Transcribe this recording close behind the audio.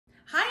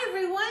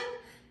everyone.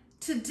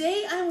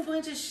 Today I'm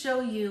going to show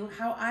you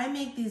how I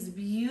make these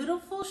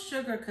beautiful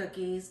sugar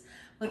cookies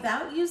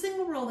without using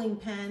a rolling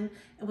pin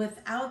and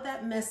without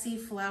that messy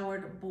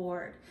floured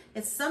board.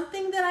 It's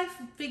something that I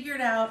figured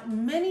out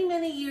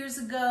many years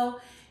ago,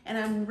 and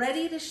I'm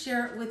ready to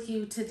share it with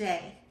you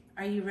today.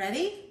 Are you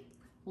ready?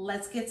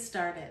 Let's get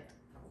started.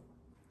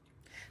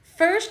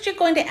 First, you're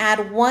going to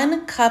add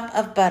 1 cup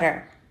of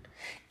butter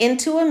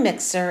into a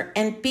mixer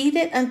and beat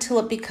it until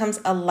it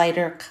becomes a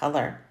lighter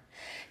color.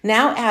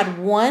 Now add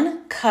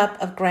 1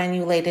 cup of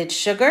granulated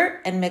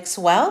sugar and mix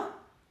well.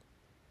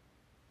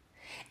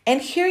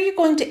 And here you're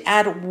going to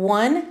add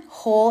 1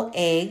 whole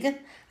egg.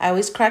 I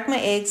always crack my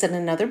eggs in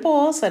another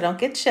bowl so I don't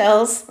get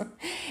chills.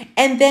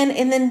 And then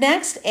in the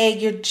next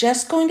egg, you're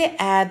just going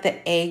to add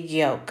the egg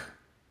yolk.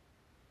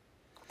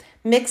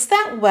 Mix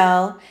that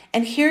well,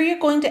 and here you're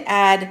going to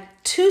add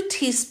 2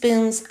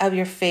 teaspoons of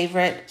your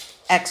favorite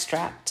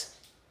extract.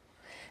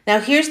 Now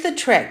here's the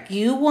trick.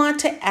 You want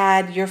to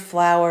add your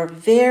flour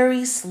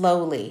very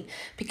slowly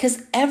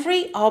because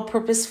every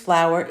all-purpose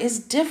flour is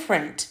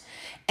different.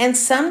 And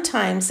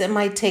sometimes it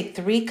might take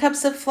 3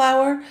 cups of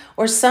flour,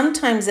 or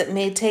sometimes it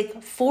may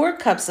take 4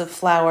 cups of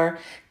flour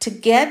to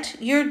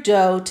get your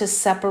dough to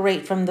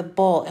separate from the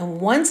bowl. And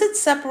once it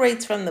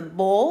separates from the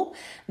bowl,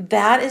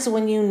 that is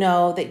when you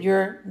know that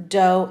your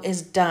dough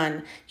is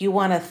done. You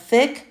want a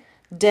thick,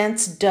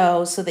 dense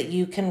dough so that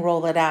you can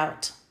roll it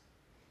out.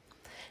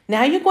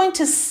 Now you're going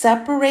to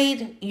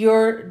separate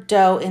your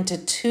dough into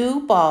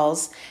 2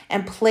 balls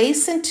and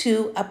place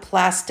into a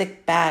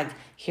plastic bag.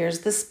 Here's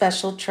the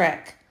special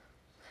trick.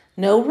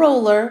 No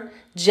roller,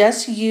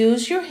 just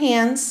use your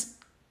hands,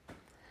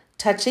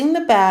 touching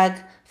the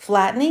bag,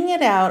 flattening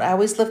it out. I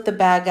always lift the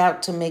bag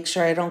out to make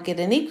sure I don't get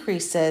any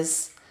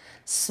creases.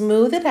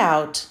 Smooth it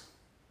out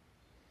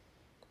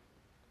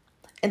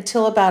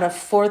until about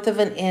 1/4 of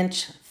an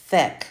inch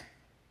thick.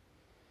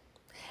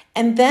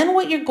 And then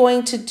what you're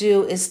going to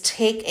do is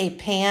take a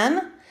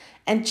pan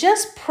and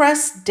just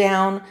press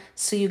down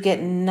so you get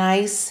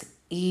nice,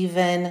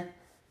 even.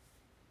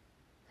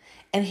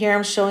 And here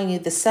I'm showing you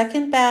the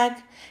second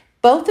bag.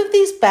 Both of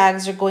these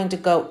bags are going to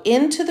go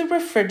into the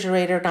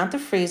refrigerator, not the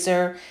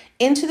freezer,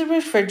 into the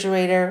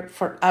refrigerator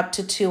for up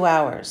to 2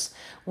 hours.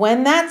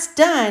 When that's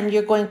done,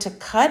 you're going to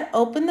cut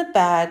open the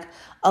bag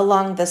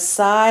along the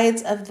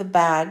sides of the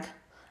bag.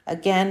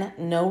 Again,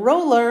 no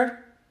roller.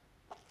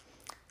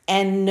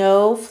 And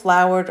no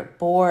floured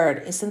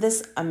board. Isn't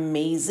this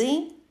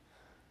amazing?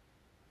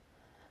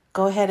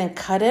 Go ahead and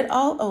cut it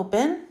all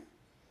open.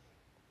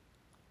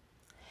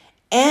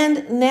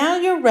 And now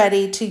you're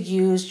ready to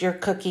use your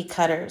cookie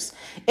cutters.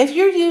 If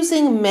you're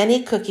using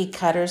many cookie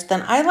cutters,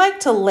 then I like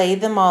to lay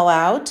them all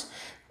out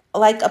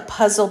like a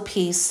puzzle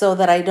piece so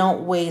that I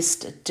don't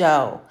waste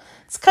dough.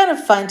 It's kind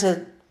of fun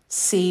to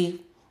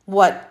see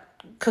what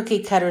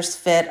cookie cutters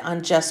fit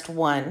on just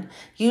one.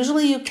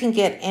 Usually you can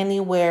get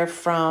anywhere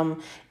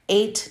from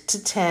 8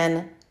 to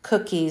 10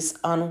 cookies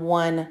on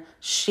one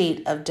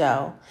sheet of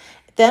dough.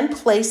 Then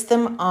place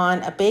them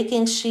on a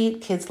baking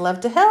sheet. Kids love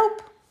to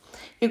help.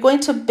 You're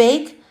going to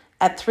bake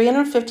at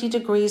 350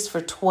 degrees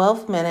for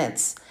 12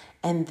 minutes,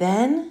 and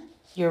then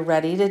you're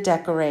ready to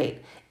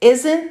decorate.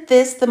 Isn't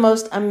this the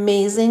most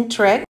amazing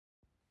trick?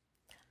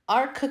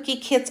 Our cookie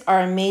kits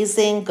are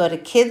amazing. Go to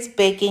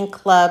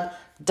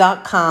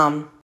kidsbakingclub.com.